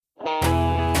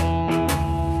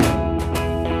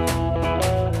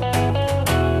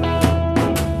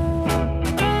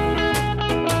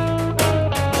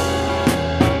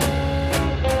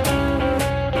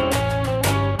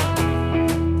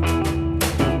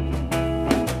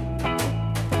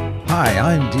Hi,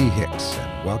 I'm D. Hicks,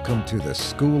 and welcome to the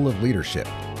School of Leadership,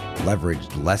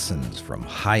 leveraged lessons from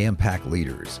high-impact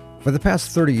leaders. For the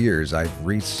past 30 years, I've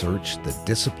researched the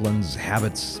disciplines,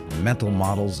 habits, mental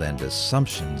models, and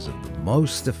assumptions of the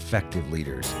most effective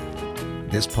leaders.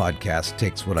 This podcast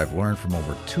takes what I've learned from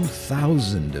over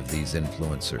 2,000 of these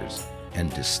influencers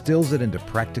and distills it into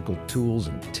practical tools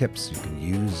and tips you can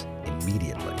use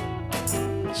immediately.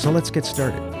 So let's get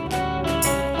started.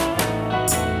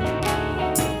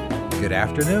 Good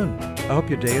afternoon. I hope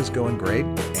your day is going great,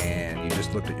 and you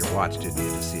just looked at your watch, didn't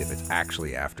you, to see if it's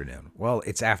actually afternoon. Well,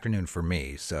 it's afternoon for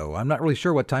me, so I'm not really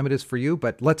sure what time it is for you,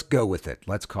 but let's go with it.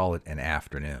 Let's call it an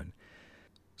afternoon.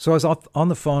 So I was on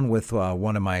the phone with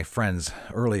one of my friends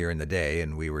earlier in the day,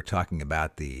 and we were talking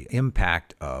about the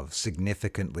impact of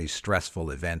significantly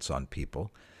stressful events on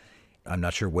people. I'm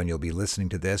not sure when you'll be listening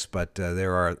to this, but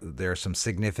there are some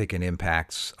significant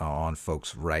impacts on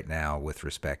folks right now with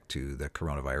respect to the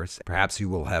coronavirus. Perhaps you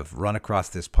will have run across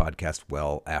this podcast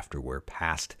well after we're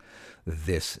past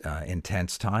this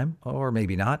intense time, or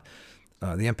maybe not.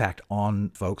 The impact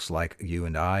on folks like you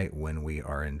and I when we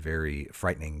are in very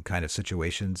frightening kind of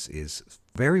situations is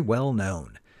very well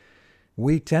known.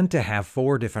 We tend to have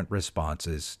 4 different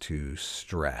responses to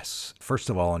stress. First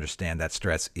of all, understand that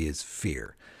stress is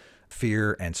fear.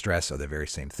 Fear and stress are the very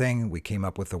same thing. We came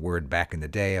up with the word back in the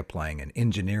day, applying an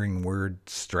engineering word,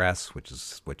 stress, which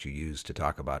is what you use to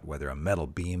talk about whether a metal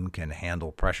beam can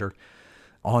handle pressure,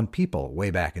 on people way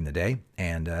back in the day,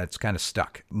 and it's kind of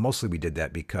stuck. Mostly we did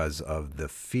that because of the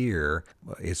fear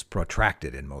is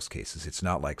protracted in most cases. It's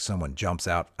not like someone jumps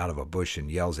out of a bush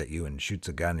and yells at you and shoots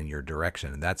a gun in your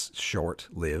direction, and that's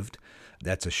short-lived.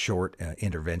 That's a short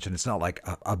intervention. It's not like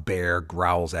a bear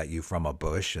growls at you from a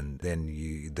bush and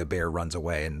then the bear runs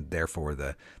away, and therefore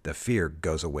the fear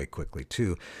goes away quickly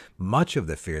too. Much of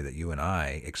the fear that you and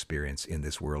I experience in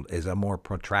this world is a more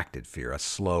protracted fear, a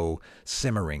slow,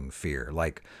 simmering fear,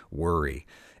 like worry.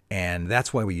 And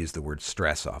that's why we use the word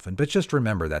stress often. But just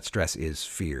remember that stress is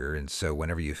fear. And so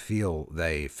whenever you feel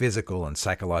the physical and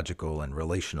psychological and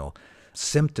relational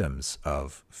symptoms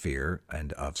of fear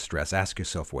and of stress, ask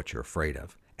yourself what you're afraid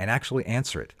of and actually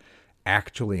answer it.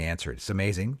 It's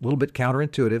amazing, a little bit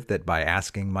counterintuitive that by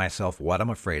asking myself what I'm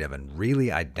afraid of and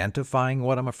really identifying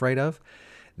what I'm afraid of,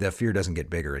 the fear doesn't get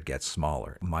bigger, it gets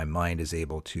smaller. My mind is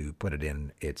able to put it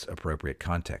in its appropriate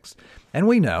context. And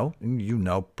we know, and you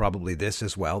know probably this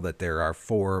as well, that there are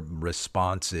 4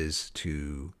 responses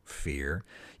to fear.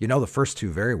 You know the first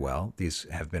 2 very well. These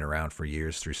have been around for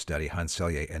years through study. Hans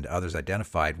Selye and others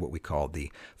identified what we call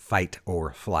the fight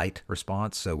or flight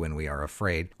response. So when we are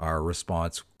afraid, our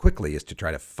response quickly is to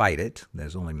try to fight it.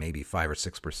 There's only maybe 5 or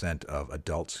 6% of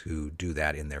adults who do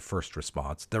that in their first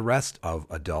response. The rest of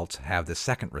adults have the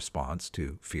second response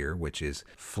to fear, which is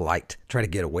flight. Try to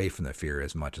get away from the fear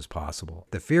as much as possible.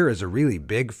 The fear is a really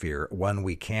big fear, one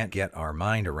we can't get our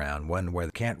mind around, one where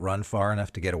we can't run far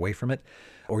enough to get away from it,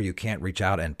 or you can't reach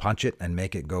out and punch it and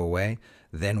make it go away.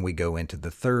 Then we go into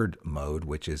the third mode,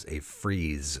 which is a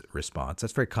freeze response.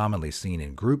 That's very commonly seen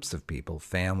in groups of people,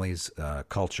 families,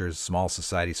 cultures, small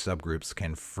society subgroups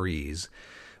can freeze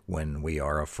when we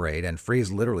are afraid. And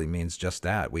freeze literally means just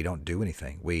that. We don't do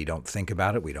anything. We don't think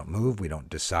about it. We don't move. We don't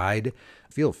decide.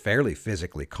 Feel fairly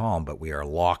physically calm, but we are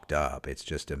locked up. It's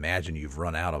just imagine you've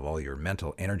run out of all your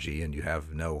mental energy and you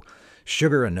have no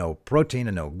sugar and no protein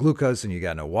and no glucose and you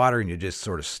got no water and you're just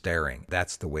sort of staring.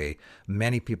 That's the way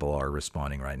many people are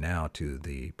responding right now to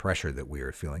the pressure that we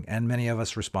are feeling. And many of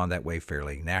us respond that way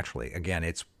fairly naturally. Again,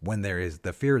 it's when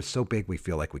the fear is so big we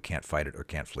feel like we can't fight it or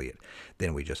can't flee it.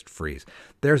 Then we just freeze.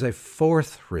 There's a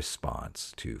 4th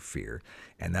response to fear,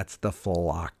 and that's the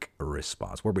flock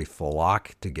response, where we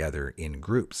flock together in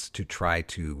groups to try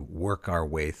to work our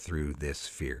way through this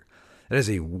fear. That is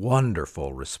a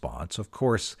wonderful response. Of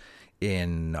course,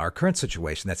 in our current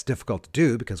situation, that's difficult to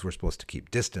do because we're supposed to keep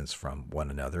distance from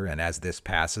one another. And as this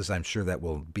passes, I'm sure that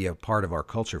will be a part of our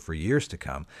culture for years to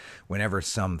come. Whenever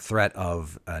some threat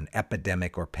of an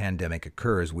epidemic or pandemic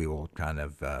occurs, we will kind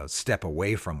of step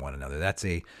away from one another. That's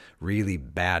a really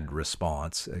bad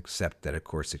response, except that, of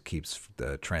course, it keeps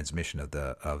the transmission of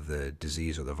the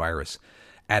disease or the virus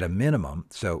at a minimum.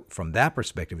 So from that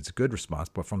perspective, it's a good response.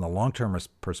 But from the long-term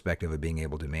perspective of being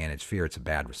able to manage fear, it's a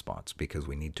bad response because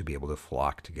we need to be able to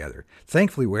flock together.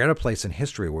 Thankfully, we're at a place in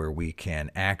history where we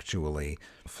can actually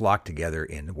flock together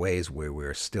in ways where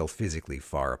we're still physically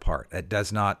far apart. That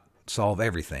does not solve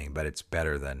everything, but it's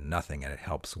better than nothing, and it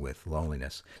helps with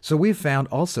loneliness. So we've found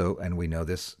also, and we know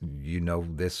this, you know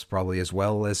this probably as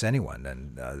well as anyone,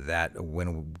 and that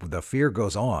when the fear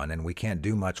goes on and we can't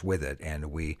do much with it, and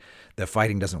the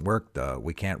fighting doesn't work,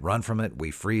 we can't run from it,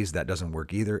 we freeze, that doesn't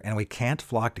work either, and we can't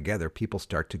flock together, people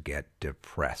start to get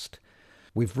depressed.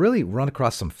 We've really run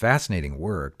across some fascinating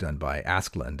work done by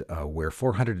Askland, where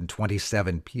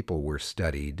 427 people were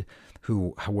studied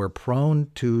who were prone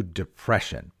to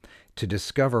depression, to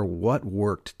discover what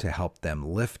worked to help them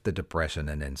lift the depression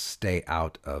and then stay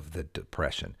out of the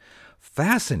depression.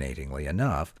 Fascinatingly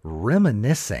enough,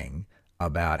 reminiscing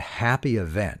about happy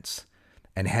events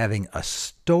and having a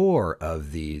store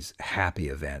of these happy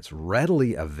events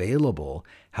readily available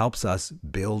helps us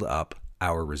build up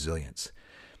our resilience.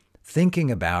 Thinking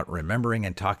about, remembering,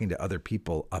 and talking to other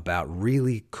people about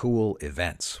really cool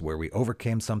events where we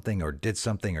overcame something or did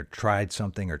something or tried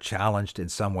something or challenged in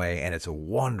some way, and it's a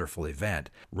wonderful event.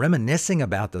 Reminiscing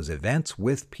about those events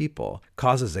with people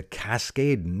causes a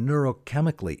cascade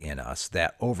neurochemically in us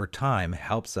that over time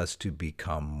helps us to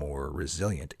become more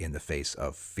resilient in the face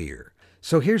of fear.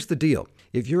 So here's the deal.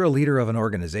 If you're a leader of an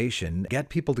organization, get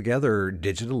people together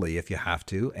digitally if you have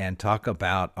to and talk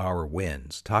about our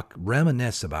wins.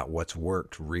 Reminisce about what's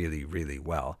worked really, really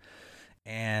well.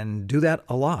 And do that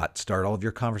a lot. Start all of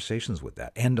your conversations with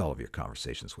that. End all of your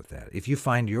conversations with that. If you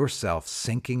find yourself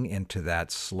sinking into that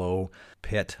slow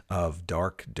pit of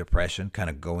dark depression,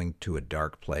 kind of going to a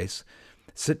dark place,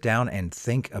 sit down and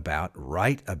think about,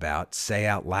 write about, say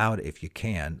out loud if you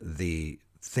can, the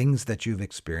things that you've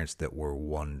experienced that were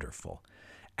wonderful.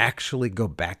 Actually go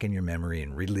back in your memory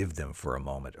and relive them for a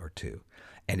moment or two.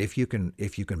 And if you can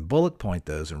bullet point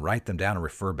those and write them down and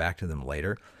refer back to them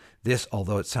later, this,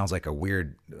 although it sounds like a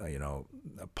weird,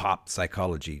 pop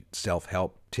psychology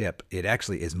self-help tip, it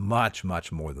actually is much,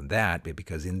 much more than that,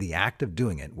 because in the act of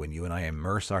doing it, when you and I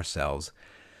immerse ourselves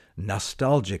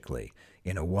nostalgically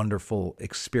in a wonderful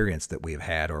experience that we've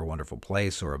had, or a wonderful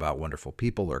place, or about wonderful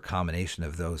people, or a combination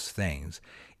of those things,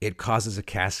 it causes a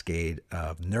cascade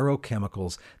of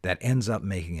neurochemicals that ends up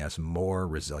making us more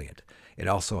resilient. It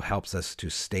also helps us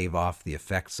to stave off the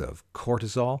effects of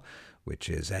cortisol, which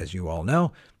is, as you all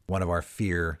know, one of our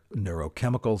fear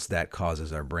neurochemicals that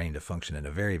causes our brain to function in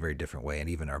a very, very different way, and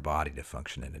even our body to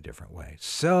function in a different way.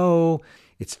 So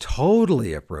it's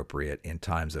totally appropriate in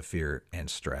times of fear and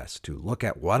stress to look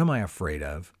at what am I afraid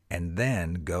of, and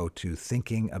then go to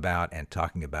thinking about and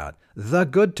talking about the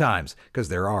good times, because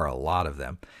there are a lot of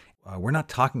them. We're not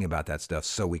talking about that stuff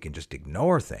so we can just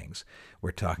ignore things.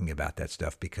 We're talking about that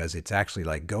stuff because it's actually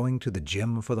like going to the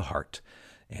gym for the heart.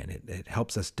 And it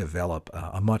helps us develop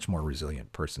a much more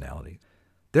resilient personality.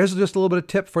 There's just a little bit of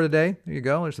tip for today. There you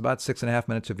go. There's about 6.5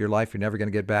 minutes of your life you're never going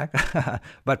to get back.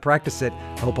 But practice it.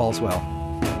 Hope all's well.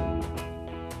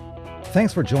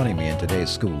 Thanks for joining me in today's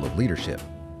School of Leadership.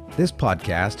 This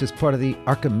podcast is part of the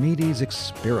Archimedes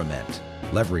Experiment,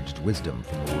 leveraged wisdom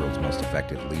from the world's most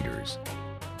effective leaders.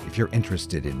 If you're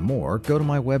interested in more, go to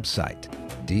my website,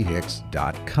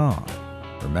 dhicks.com.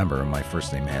 Remember, my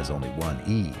first name has only one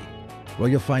E. Well,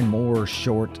 you'll find more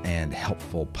short and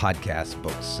helpful podcasts,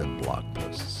 books, and blog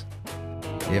posts.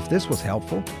 If this was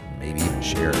helpful, maybe even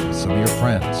share it with some of your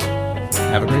friends.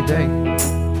 Have a great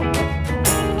day.